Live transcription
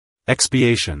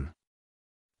Expiation.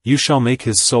 You shall make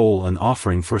his soul an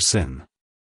offering for sin.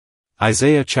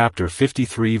 Isaiah chapter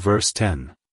 53 verse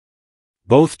 10.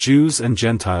 Both Jews and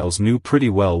Gentiles knew pretty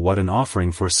well what an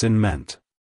offering for sin meant.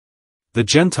 The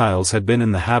Gentiles had been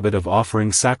in the habit of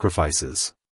offering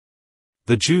sacrifices.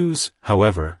 The Jews,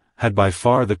 however, had by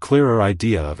far the clearer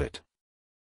idea of it.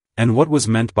 And what was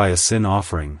meant by a sin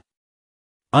offering?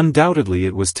 Undoubtedly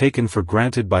it was taken for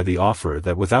granted by the offer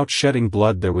that without shedding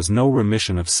blood there was no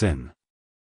remission of sin.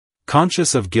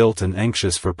 Conscious of guilt and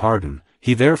anxious for pardon,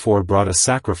 he therefore brought a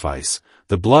sacrifice,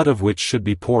 the blood of which should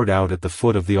be poured out at the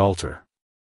foot of the altar.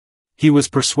 He was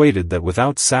persuaded that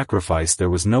without sacrifice there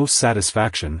was no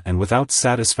satisfaction, and without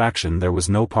satisfaction there was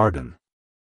no pardon.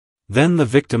 Then the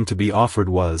victim to be offered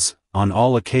was, on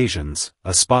all occasions,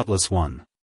 a spotless one.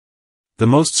 The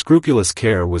most scrupulous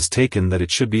care was taken that it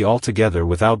should be altogether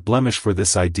without blemish, for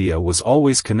this idea was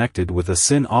always connected with a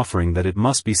sin offering that it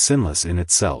must be sinless in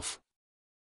itself.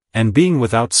 And being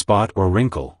without spot or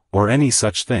wrinkle, or any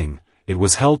such thing, it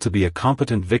was held to be a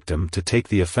competent victim to take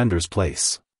the offender's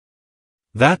place.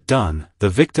 That done, the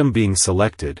victim being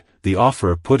selected, the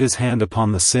offerer put his hand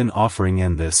upon the sin offering,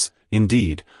 and this,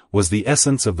 indeed, was the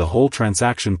essence of the whole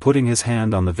transaction. Putting his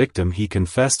hand on the victim, he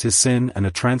confessed his sin, and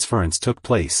a transference took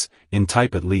place, in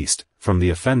type at least, from the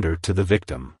offender to the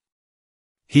victim.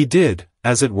 He did,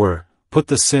 as it were, put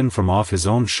the sin from off his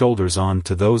own shoulders on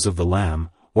to those of the lamb,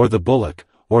 or the bullock,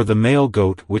 or the male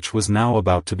goat which was now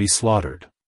about to be slaughtered.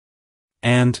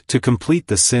 And, to complete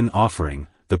the sin offering,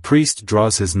 the priest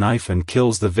draws his knife and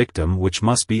kills the victim, which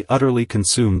must be utterly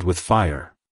consumed with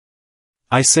fire.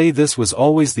 I say this was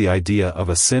always the idea of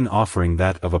a sin offering,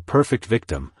 that of a perfect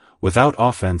victim, without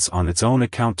offense on its own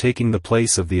account, taking the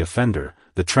place of the offender,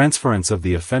 the transference of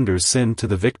the offender's sin to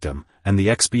the victim, and the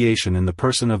expiation in the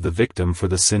person of the victim for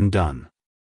the sin done.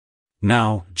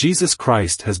 Now, Jesus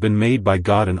Christ has been made by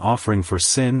God an offering for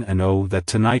sin, and oh, that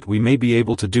tonight we may be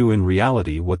able to do in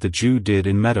reality what the Jew did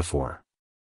in metaphor.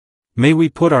 May we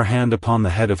put our hand upon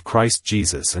the head of Christ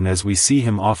Jesus, and as we see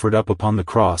him offered up upon the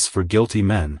cross for guilty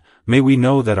men, may we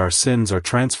know that our sins are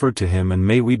transferred to him, and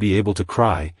may we be able to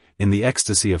cry, in the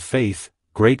ecstasy of faith,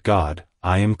 Great God,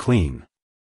 I am clean.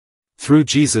 Through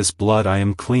Jesus' blood I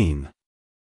am clean.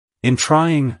 In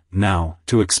trying, now,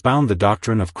 to expound the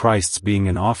doctrine of Christ's being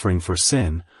an offering for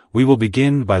sin, we will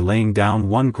begin by laying down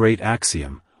one great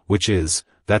axiom, which is,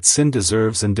 that sin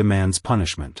deserves and demands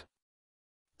punishment.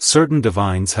 Certain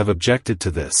divines have objected to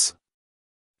this.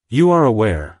 You are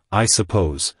aware, I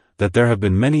suppose, that there have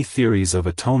been many theories of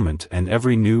atonement, and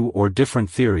every new or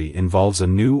different theory involves a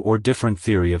new or different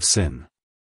theory of sin.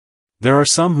 There are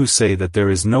some who say that there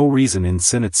is no reason in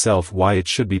sin itself why it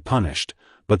should be punished,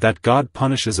 but that God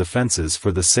punishes offenses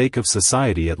for the sake of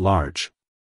society at large.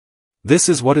 This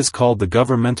is what is called the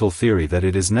governmental theory, that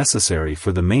it is necessary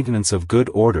for the maintenance of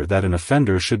good order that an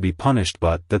offender should be punished,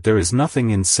 but that there is nothing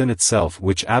in sin itself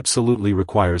which absolutely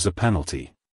requires a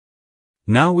penalty.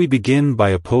 Now we begin by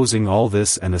opposing all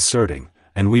this and asserting,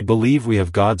 and we believe we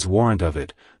have God's warrant of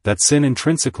it, that sin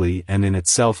intrinsically and in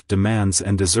itself demands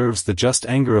and deserves the just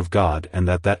anger of God, and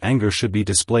that anger should be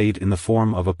displayed in the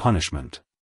form of a punishment.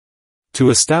 To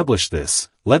establish this,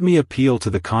 let me appeal to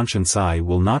the conscience. I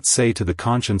will not say to the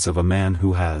conscience of a man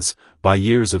who has, by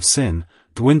years of sin,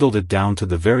 dwindled it down to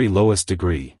the very lowest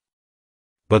degree.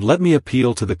 But let me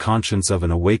appeal to the conscience of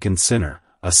an awakened sinner,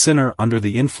 a sinner under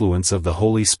the influence of the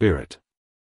Holy Spirit.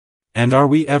 And are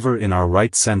we ever in our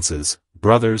right senses,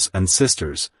 brothers and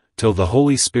sisters, till the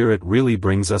Holy Spirit really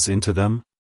brings us into them?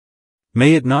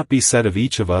 May it not be said of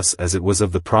each of us as it was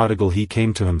of the prodigal, he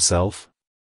came to himself?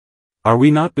 Are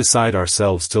we not beside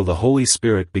ourselves till the Holy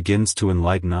Spirit begins to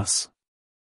enlighten us?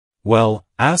 Well,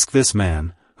 ask this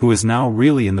man, who is now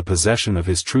really in the possession of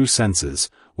his true senses,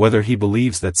 whether he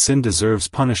believes that sin deserves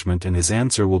punishment, and his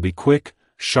answer will be quick,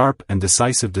 sharp and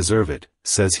decisive. Deserve it,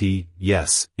 says he,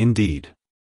 yes, indeed.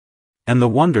 And the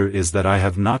wonder is that I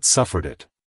have not suffered it.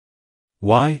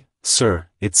 Why, sir,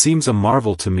 it seems a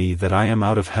marvel to me that I am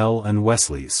out of hell and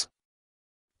Wesley's.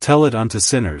 Tell it unto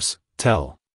sinners,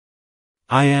 tell.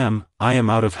 I am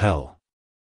out of hell.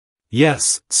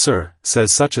 Yes, sir,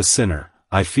 says such a sinner,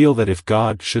 I feel that if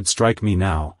God should strike me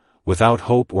now, without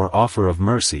hope or offer of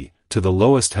mercy, to the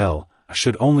lowest hell, I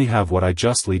should only have what I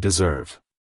justly deserve.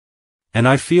 And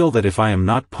I feel that if I am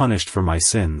not punished for my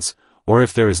sins, or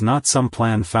if there is not some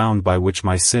plan found by which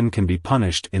my sin can be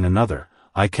punished in another,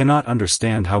 I cannot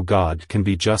understand how God can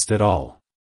be just at all.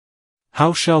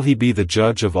 How shall he be the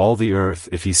judge of all the earth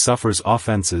if he suffers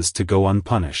offenses to go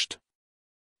unpunished?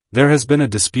 There has been a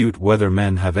dispute whether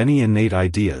men have any innate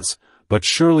ideas, but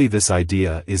surely this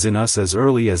idea is in us as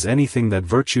early as anything, that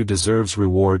virtue deserves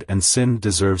reward and sin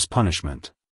deserves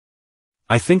punishment.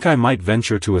 I think I might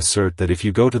venture to assert that if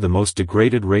you go to the most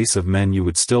degraded race of men you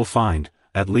would still find,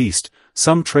 at least,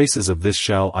 some traces of this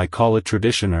shall I call it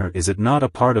tradition, or is it not a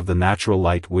part of the natural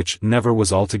light which never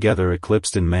was altogether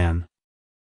eclipsed in man?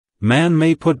 Man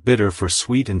may put bitter for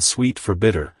sweet and sweet for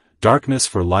bitter, darkness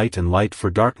for light and light for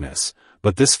darkness,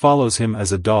 but this follows him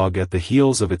as a dog at the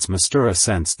heels of its master, a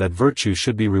sense that virtue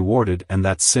should be rewarded and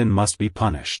that sin must be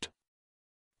punished.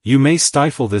 You may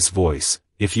stifle this voice,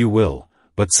 if you will,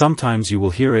 but sometimes you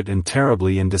will hear it, and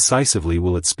terribly and decisively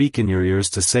will it speak in your ears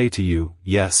to say to you,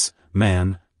 yes,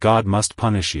 man, God must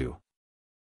punish you.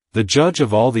 The judge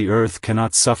of all the earth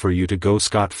cannot suffer you to go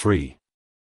scot-free.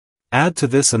 Add to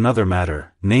this another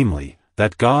matter, namely,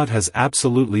 that God has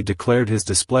absolutely declared his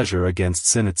displeasure against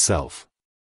sin itself.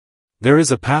 There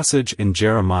is a passage in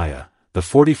Jeremiah, the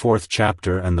 44th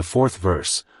chapter and the 4th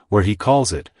verse, where he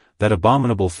calls it, that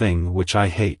abominable thing which I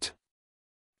hate.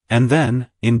 And then,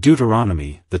 in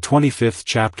Deuteronomy, the 25th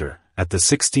chapter, at the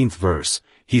 16th verse,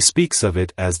 he speaks of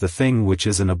it as the thing which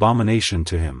is an abomination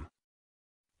to him.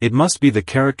 It must be the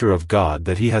character of God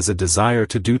that he has a desire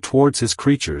to do towards his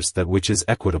creatures that which is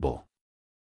equitable.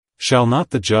 Shall not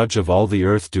the judge of all the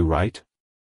earth do right?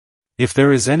 If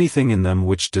there is anything in them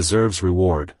which deserves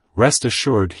reward, rest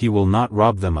assured he will not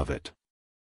rob them of it.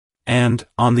 And,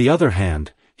 on the other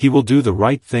hand, he will do the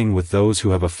right thing with those who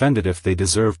have offended if they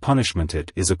deserve punishment.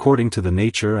 It is according to the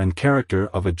nature and character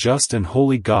of a just and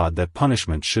holy God that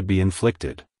punishment should be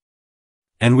inflicted.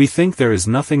 And we think there is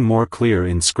nothing more clear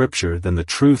in Scripture than the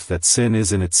truth that sin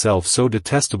is in itself so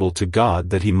detestable to God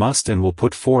that he must and will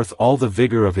put forth all the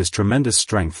vigor of his tremendous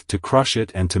strength to crush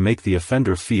it and to make the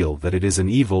offender feel that it is an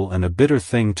evil and a bitter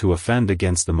thing to offend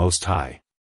against the Most High.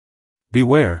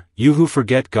 Beware, you who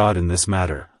forget God in this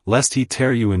matter, lest he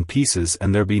tear you in pieces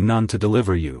and there be none to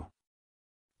deliver you.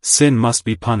 Sin must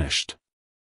be punished.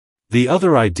 The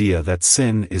other idea that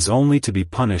sin is only to be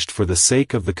punished for the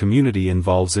sake of the community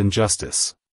involves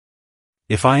injustice.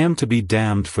 If I am to be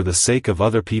damned for the sake of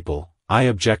other people, I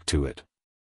object to it.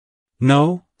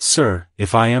 No, sir,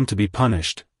 if I am to be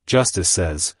punished, justice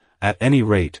says, at any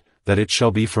rate, that it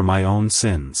shall be for my own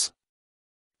sins.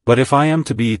 But if I am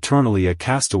to be eternally a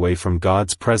castaway from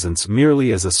God's presence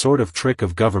merely as a sort of trick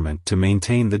of government to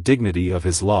maintain the dignity of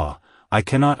his law, I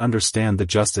cannot understand the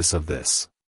justice of this.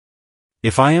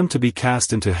 If I am to be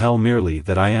cast into hell merely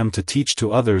that I am to teach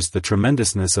to others the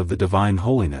tremendousness of the divine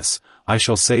holiness, I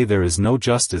shall say there is no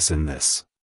justice in this.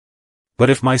 But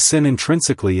if my sin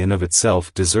intrinsically and of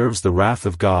itself deserves the wrath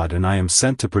of God and I am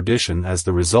sent to perdition as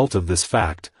the result of this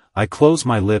fact, I close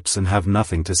my lips and have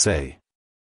nothing to say.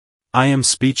 I am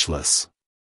speechless.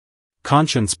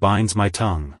 Conscience binds my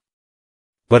tongue.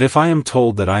 But if I am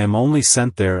told that I am only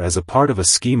sent there as a part of a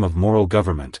scheme of moral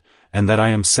government, and that I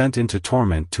am sent into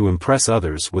torment to impress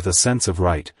others with a sense of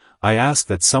right, I ask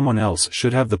that someone else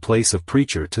should have the place of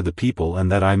preacher to the people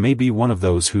and that I may be one of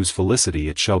those whose felicity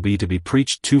it shall be to be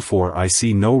preached to, for I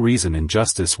see no reason in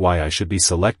justice why I should be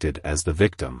selected as the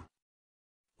victim.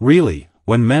 Really,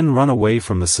 when men run away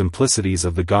from the simplicities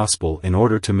of the gospel in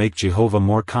order to make Jehovah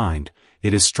more kind,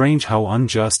 it is strange how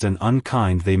unjust and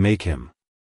unkind they make him.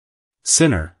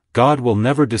 Sinner, God will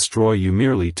never destroy you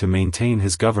merely to maintain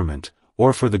his government,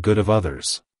 or for the good of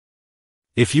others.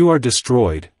 If you are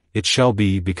destroyed, it shall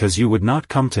be because you would not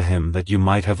come to him that you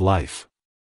might have life.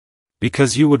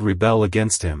 Because you would rebel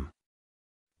against him.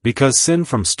 Because sin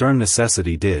from stern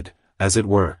necessity did, as it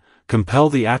were, compel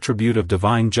the attribute of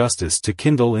divine justice to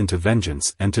kindle into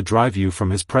vengeance and to drive you from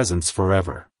his presence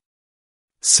forever.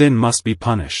 Sin must be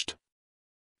punished.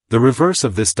 The reverse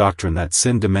of this doctrine that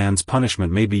sin demands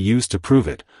punishment may be used to prove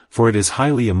it, for it is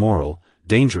highly immoral,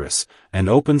 dangerous, and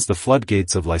opens the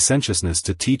floodgates of licentiousness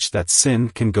to teach that sin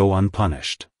can go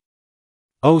unpunished.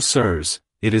 Oh, sirs,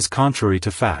 it is contrary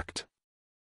to fact.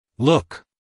 Look.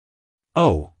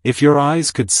 Oh, if your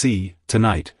eyes could see,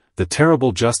 tonight, the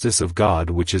terrible justice of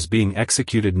God which is being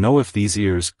executed. No, if these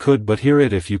ears could but hear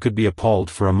it, if you could be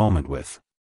appalled for a moment with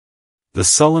the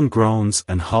sullen groans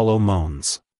and hollow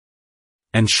moans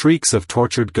and shrieks of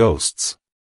tortured ghosts,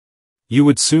 you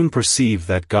would soon perceive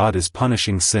that God is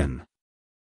punishing sin.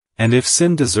 And if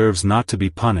sin deserves not to be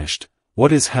punished,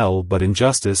 what is hell but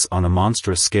injustice on a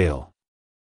monstrous scale?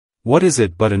 What is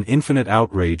it but an infinite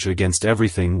outrage against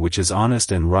everything which is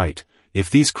honest and right, if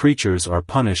these creatures are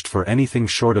punished for anything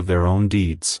short of their own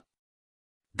deeds?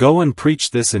 Go and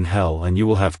preach this in hell and you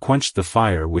will have quenched the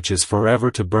fire which is forever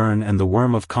to burn, and the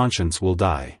worm of conscience will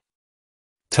die.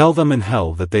 Tell them in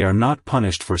hell that they are not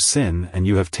punished for sin and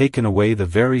you have taken away the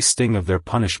very sting of their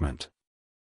punishment.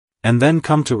 And then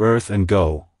come to earth and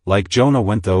go, like Jonah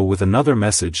went though with another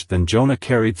message than Jonah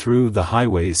carried through the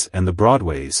highways and the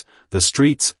broadways, the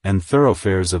streets and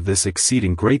thoroughfares of this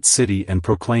exceeding great city and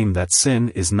proclaim that sin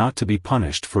is not to be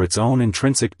punished for its own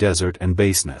intrinsic desert and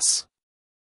baseness.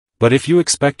 But if you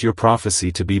expect your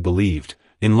prophecy to be believed,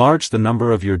 enlarge the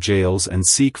number of your jails and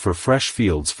seek for fresh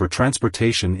fields for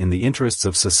transportation in the interests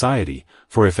of society,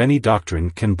 for if any doctrine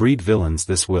can breed villains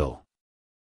this will.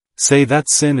 Say that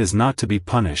sin is not to be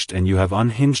punished and you have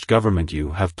unhinged government,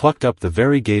 you have plucked up the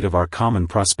very gate of our common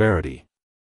prosperity.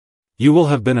 You will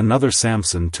have been another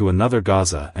Samson to another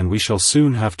Gaza and we shall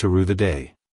soon have to rue the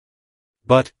day.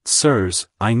 But, sirs,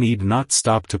 I need not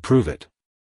stop to prove it.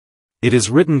 It is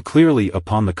written clearly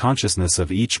upon the consciousness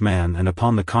of each man and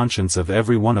upon the conscience of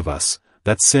every one of us,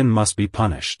 that sin must be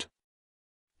punished.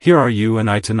 Here are you and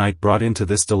I tonight brought into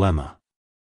this dilemma.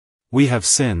 We have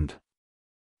sinned.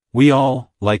 We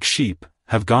all, like sheep,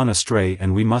 have gone astray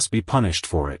and we must be punished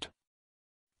for it.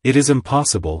 It is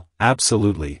impossible,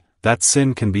 absolutely, that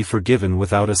sin can be forgiven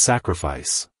without a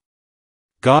sacrifice.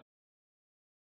 God